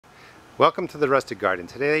Welcome to the Rustic Garden.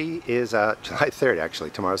 Today is July 3rd actually,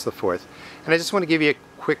 tomorrow's the 4th, and I just want to give you a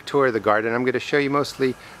quick tour of the garden. I'm going to show you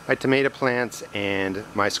mostly my tomato plants and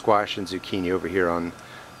my squash and zucchini over here on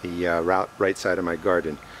the right side of my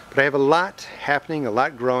garden. But I have a lot happening, a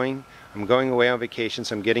lot growing. I'm going away on vacation,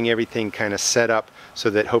 so I'm getting everything kind of set up so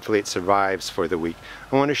that hopefully it survives for the week.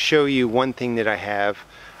 I want to show you one thing that I have,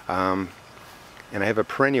 and I have a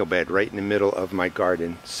perennial bed right in the middle of my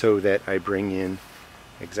garden so that I bring in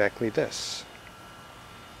exactly this,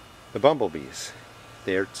 the bumblebees.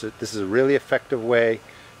 This is a really effective way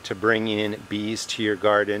to bring in bees to your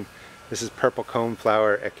garden. This is purple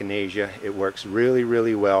coneflower echinacea. It works really,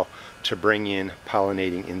 really well to bring in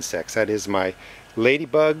pollinating insects. That is my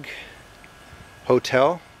ladybug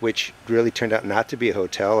hotel, which really turned out not to be a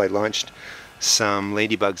hotel. I launched some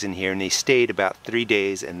ladybugs in here and they stayed about 3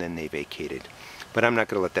 days and then they vacated. But I'm not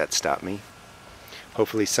going to let that stop me.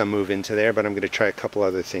 Hopefully some move into there, but I'm going to try a couple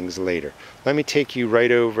other things later. Let me take you right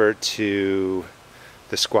over to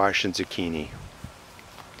the squash and zucchini.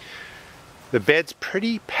 The bed's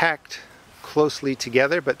pretty packed closely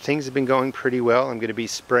together, but things have been going pretty well. I'm going to be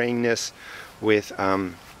spraying this with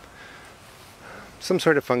some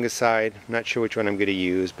sort of fungicide. I'm not sure which one I'm going to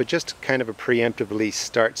use, but just kind of a preemptively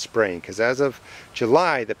start spraying, because as of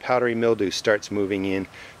July, the powdery mildew starts moving in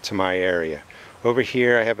to my area. Over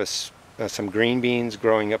here I have some green beans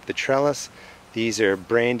growing up the trellis. These are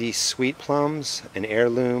brandy sweet plums, an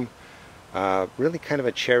heirloom, really kind of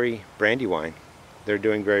a cherry brandywine. They're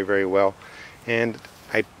doing very, very well. And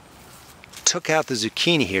I took out the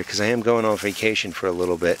zucchini here because I am going on vacation for a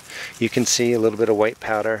little bit. You can see a little bit of white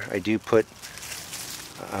powder. I do put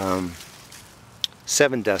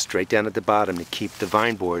 7 dust right down at the bottom to keep the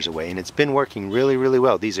vine borers away, and it's been working really, really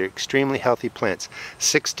well. These are extremely healthy plants.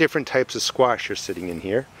 6 different types of squash are sitting in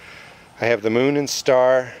here. I have the moon and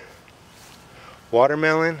star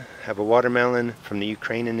watermelon. I have a watermelon from the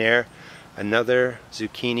Ukraine in there, another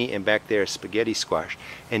zucchini, and back there spaghetti squash,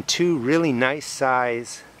 and 2 really nice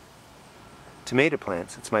size tomato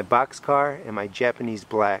plants. It's my boxcar and my Japanese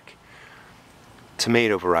black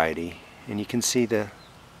tomato variety, and you can see the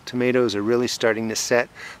tomatoes are really starting to set.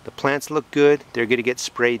 The plants look good. They're going to get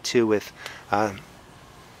sprayed too with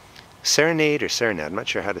Serenade or Serenade. I'm not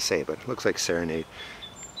sure how to say it, but it looks like Serenade.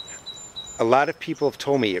 A lot of people have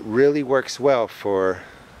told me it really works well for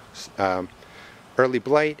early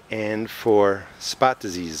blight and for spot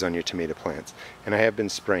diseases on your tomato plants, and I have been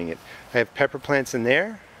spraying it. I have pepper plants in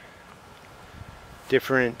there,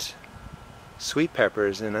 different sweet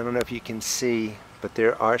peppers, and I don't know if you can see, but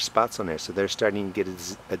there are spots on there, so they're starting to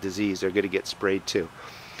get a disease. They're going to get sprayed too.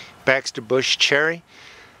 Baxter bush cherry,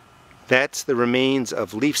 that's the remains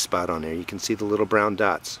of leaf spot on there. You can see the little brown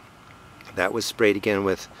dots. That was sprayed again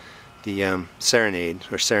with the Serenade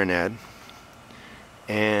or Serenade,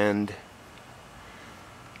 and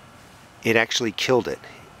it actually killed it.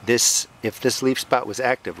 If this leaf spot was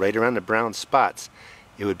active right around the brown spots,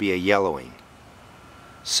 it would be a yellowing.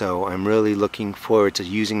 So I'm really looking forward to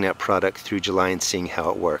using that product through July and seeing how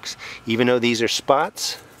it works. Even though these are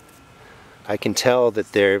spots, I can tell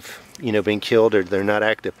that they've been killed or they're not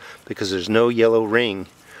active because there's no yellow ring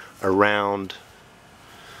around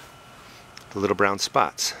the little brown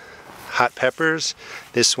spots. Hot peppers,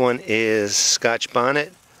 this one is Scotch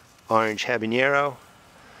bonnet, orange habanero,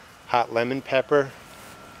 hot lemon pepper.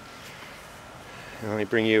 And let me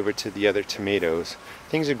bring you over to the other tomatoes.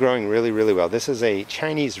 Things are growing really, really well. This is a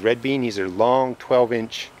Chinese red bean. These are long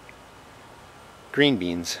 12-inch green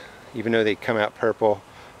beans. Even though they come out purple,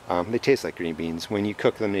 they taste like green beans. When you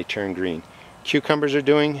cook them, they turn green. Cucumbers are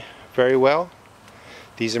doing very well.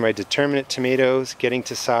 These are my determinate tomatoes, getting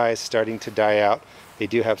to size, starting to die out. They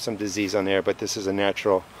do have some disease on there, but this is a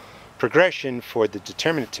natural progression for the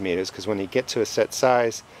determinate tomatoes, because when they get to a set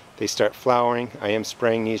size, they start flowering. I am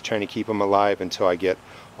spraying these, trying to keep them alive until I get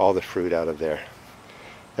all the fruit out of there.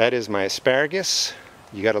 That is my asparagus.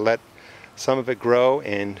 You got to let some of it grow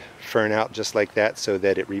and fern out just like that so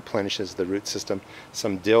that it replenishes the root system.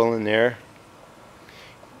 Some dill in there,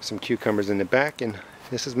 some cucumbers in the back, and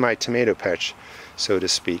this is my tomato patch, so to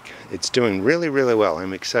speak. It's doing really, really well.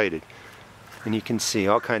 I'm excited. And you can see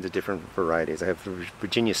all kinds of different varieties. I have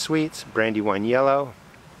Virginia Sweets, Brandywine Yellow,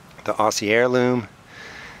 the Aussie Heirloom.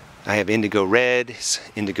 I have Indigo Reds,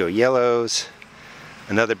 Indigo Yellows,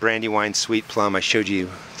 another Brandywine Sweet Plum. I showed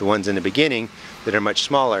you the ones in the beginning that are much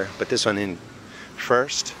smaller, but this one in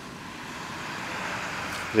first.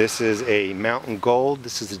 This is a Mountain Gold.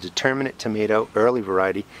 This is a determinate tomato, early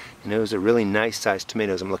variety, and those are really nice sized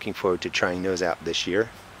tomatoes. I'm looking forward to trying those out this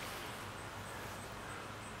year.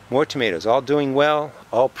 More tomatoes, all doing well,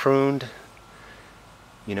 all pruned.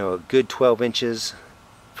 A good 12 inches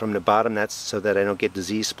from the bottom. That's so that I don't get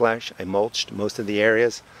disease splash. I mulched most of the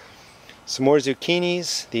areas. Some more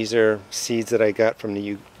zucchinis. These are seeds that I got from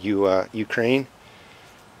the Ukraine.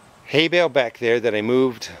 Hay bale back there that I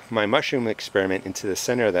moved my mushroom experiment into the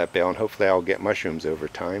center of that bale, and hopefully I'll get mushrooms over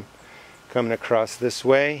time. Coming across this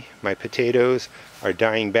way, my potatoes are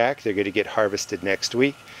dying back. They're going to get harvested next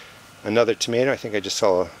week. Another tomato. I think I just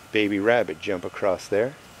saw a baby rabbit jump across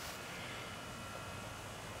there.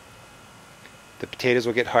 The potatoes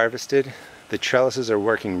will get harvested. The trellises are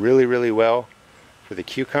working really, really well for the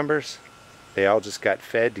cucumbers. They all just got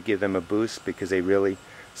fed to give them a boost because they really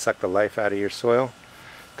suck the life out of your soil.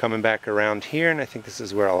 Coming back around here, and I think this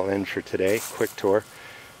is where I'll end for today. Quick tour.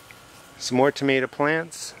 Some more tomato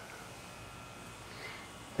plants.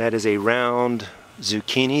 That is a round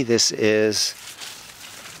zucchini. This is,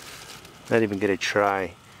 not even going to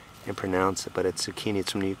try and pronounce it, but it's zucchini.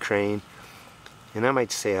 It's from the Ukraine. And I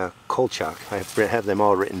might say a kolchak. I have them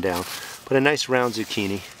all written down. But a nice round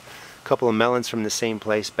zucchini. A couple of melons from the same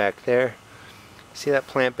place back there. See that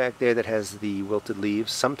plant back there that has the wilted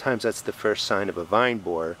leaves? Sometimes that's the first sign of a vine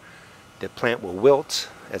borer. The plant will wilt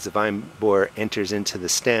as the vine borer enters into the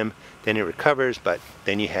stem. Then it recovers, but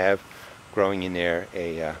then you have growing in there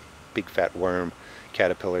a big fat worm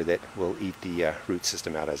caterpillar that will eat the root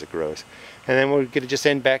system out as it grows. And then we're going to just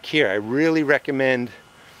end back here. I really recommend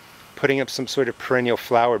putting up some sort of perennial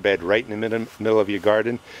flower bed right in the middle of your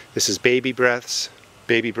garden. This is baby breath.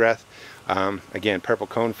 Again, purple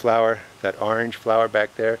coneflower. That orange flower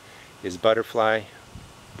back there is butterfly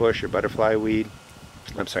bush or butterfly weed.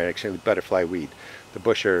 I'm sorry, actually butterfly weed. The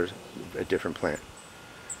bush are a different plant.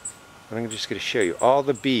 I'm just going to show you all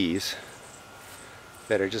the bees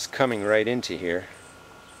that are just coming right into here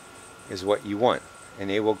is what you want. And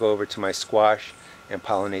they will go over to my squash and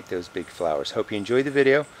pollinate those big flowers. Hope you enjoyed the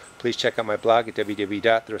video. Please check out my blog at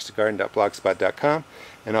www.therestofgarden.blogspot.com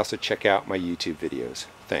and also check out my YouTube videos.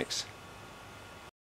 Thanks.